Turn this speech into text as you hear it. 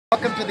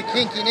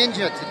Kinki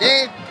Ninja.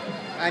 Today,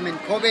 I'm in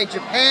Kobe,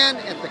 Japan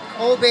at the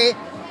Kobe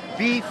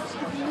Beef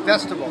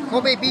Festival.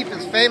 Kobe beef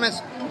is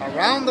famous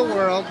around the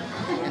world,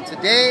 and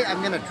today I'm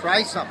going to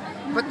try something.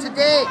 But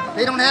today,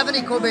 they don't have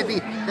any Kobe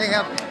beef. They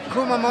have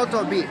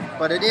Kumamoto beef,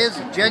 but it is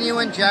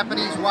genuine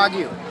Japanese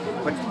Wagyu.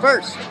 But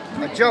first,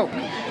 a joke.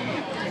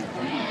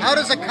 How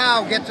does a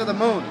cow get to the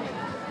moon?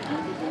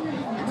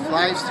 It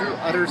flies through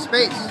outer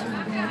space.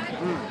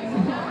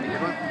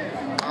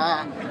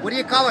 What do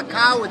you call a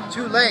cow with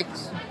 2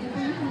 legs?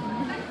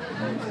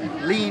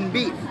 Lean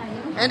beef.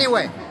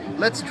 Anyway,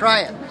 let's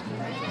try it.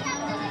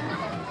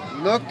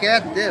 Look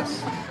at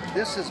this.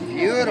 This is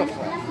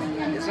beautiful.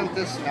 Isn't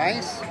this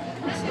nice?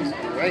 This is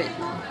great.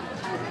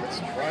 Let's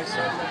try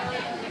some.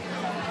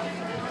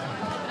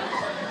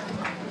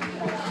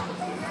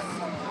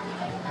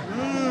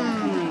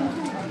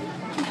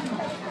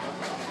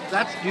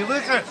 That's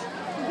delicious.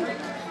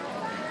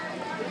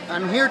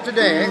 I'm here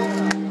today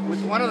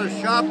with one of the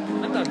shop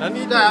staff, and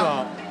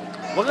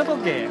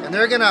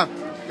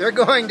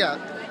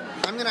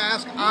I'm gonna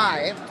ask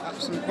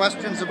some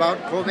questions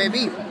about Kobe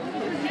beef.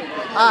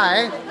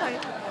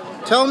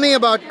 Tell me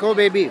about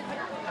Kobe beef.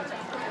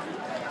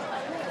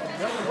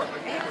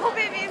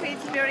 Kobe beef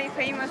is very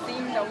famous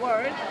in the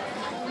world.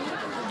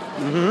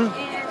 And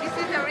this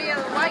is a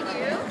real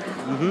Wagyu.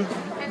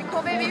 And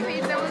Kobe beef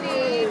is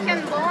only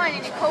can born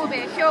in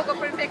Kobe, Hyogo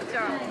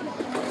Prefecture.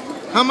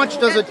 How much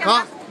does it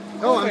cost?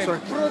 Oh, I'm sorry.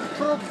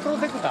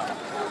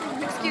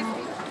 Excuse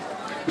me.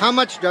 How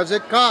much does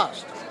it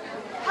cost?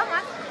 How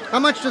much? How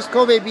much does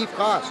Kobe beef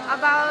cost?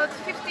 About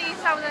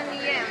 50,000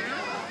 yen,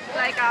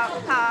 like a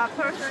per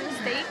person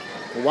steak.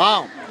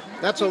 Wow,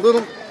 that's a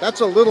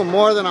little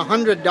more than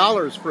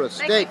 $100 for a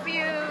steak. Like if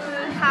you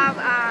have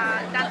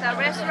that's a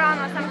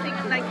restaurant or something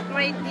like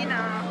great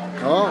dinner.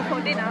 Oh,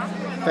 for dinner.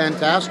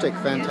 Fantastic,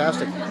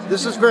 fantastic.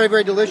 This is very,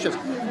 very delicious.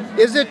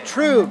 Is it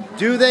true?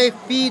 Do they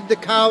feed the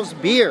cows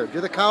beer?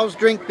 Do the cows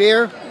drink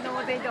beer?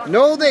 No, they don't.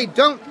 No, they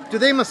don't. Do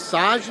they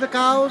massage the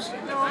cows?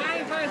 No.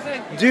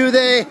 Do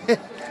they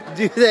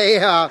do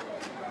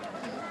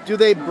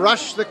they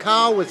brush the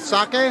cow with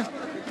sake?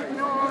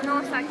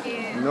 No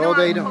sake. No,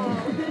 they don't.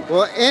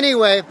 Well,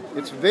 anyway,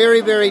 it's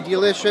very, very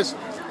delicious,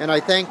 and I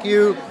thank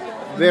you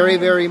very,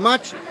 very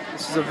much.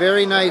 This is a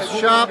very nice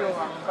shop.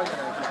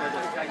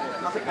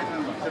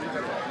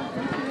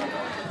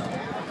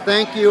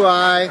 Thank you,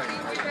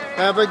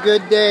 Have a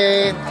good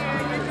day.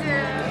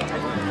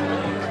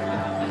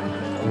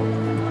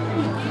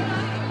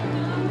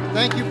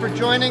 Thank you for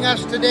joining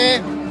us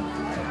today.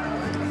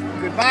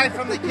 Goodbye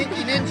from the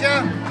Kinki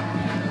Ninja.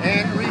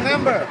 And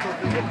remember,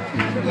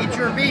 eat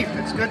your beef.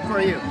 It's good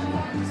for you.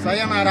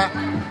 Sayonara.